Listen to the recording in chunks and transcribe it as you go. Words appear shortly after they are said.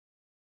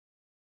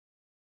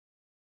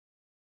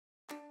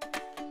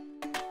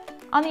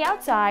On the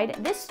outside,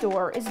 this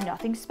store is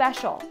nothing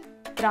special,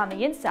 but on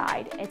the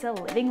inside, it's a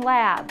living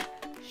lab,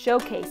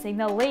 showcasing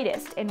the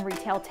latest in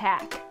retail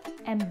tech.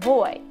 And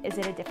boy, is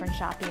it a different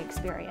shopping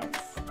experience.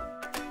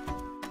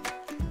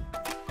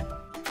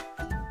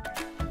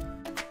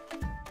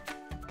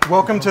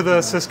 Welcome to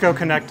the Cisco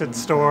Connected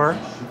Store.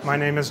 My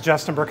name is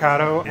Justin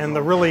Mercado, and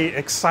the really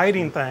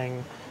exciting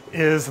thing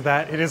is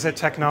that it is a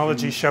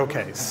technology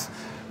showcase.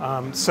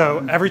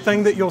 So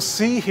everything that you'll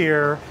see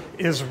here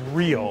is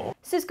real.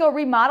 Cisco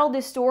remodeled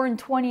this store in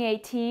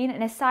 2018,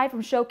 and aside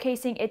from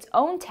showcasing its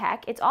own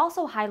tech, it's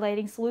also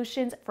highlighting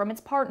solutions from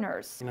its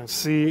partners. You know,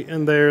 see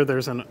in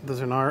there's an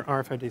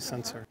RFID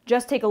sensor.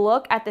 Just take a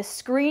look at the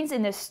screens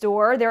in this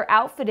store. They're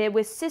outfitted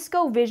with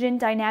Cisco Vision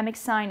dynamic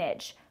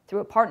signage.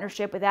 Through a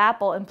partnership with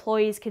Apple,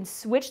 employees can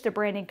switch the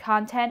branded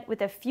content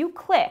with a few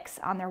clicks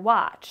on their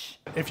watch.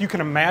 If you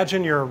can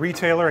imagine you're a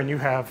retailer and you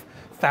have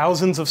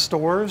thousands of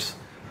stores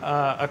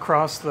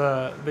across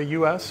the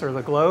US or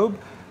the globe,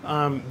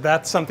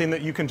 that's something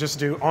that you can just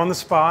do on the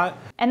spot.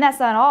 And that's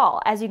not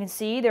all. As you can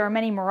see, there are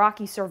many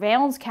Meraki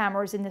surveillance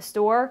cameras in the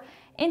store.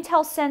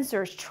 Intel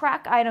sensors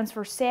track items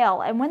for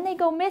sale, and when they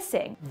go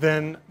missing,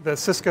 then the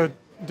Cisco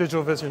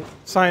Digital Vision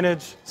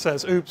signage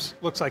says, oops,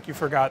 looks like you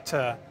forgot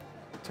to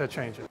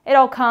change it. It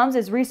all comes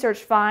as research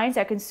finds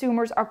that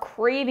consumers are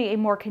craving a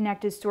more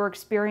connected store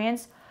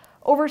experience.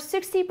 Over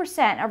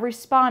 60% of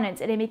respondents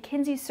in a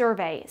McKinsey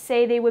survey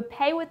say they would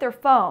pay with their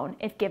phone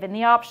if given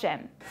the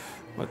option.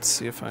 Let's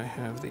see if I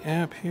have the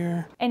app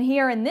here. And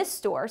here in this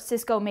store,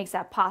 Cisco makes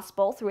that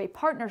possible through a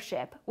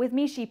partnership with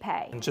Mishi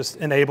Pay. It just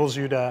enables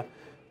you to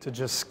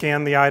just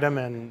scan the item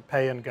and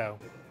pay and go.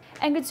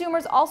 And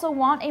consumers also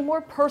want a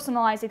more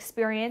personalized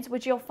experience,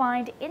 which you'll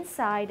find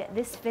inside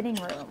this fitting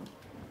room.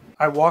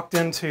 I walked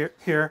into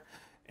here,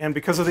 and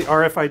because of the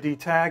RFID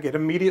tag, it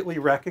immediately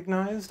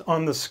recognized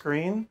on the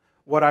screen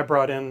what I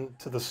brought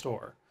into the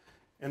store.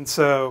 And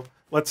so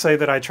let's say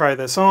that I try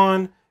this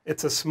on,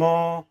 it's a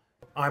small,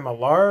 I'm a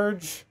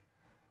large,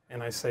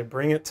 and I say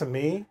bring it to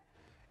me.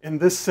 And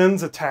this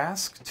sends a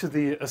task to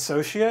the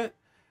associate,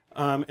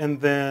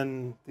 and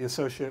then the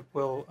associate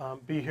will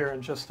be here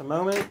in just a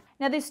moment.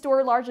 Now this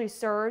store largely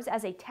serves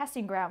as a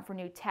testing ground for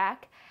new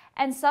tech,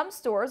 and some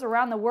stores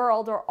around the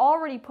world are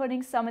already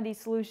putting some of these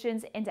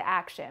solutions into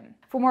action.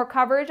 For more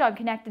coverage on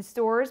connected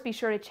stores, be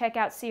sure to check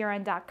out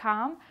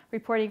CRN.com.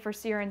 Reporting for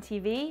CRN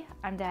TV,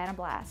 I'm Diana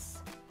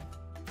Blass.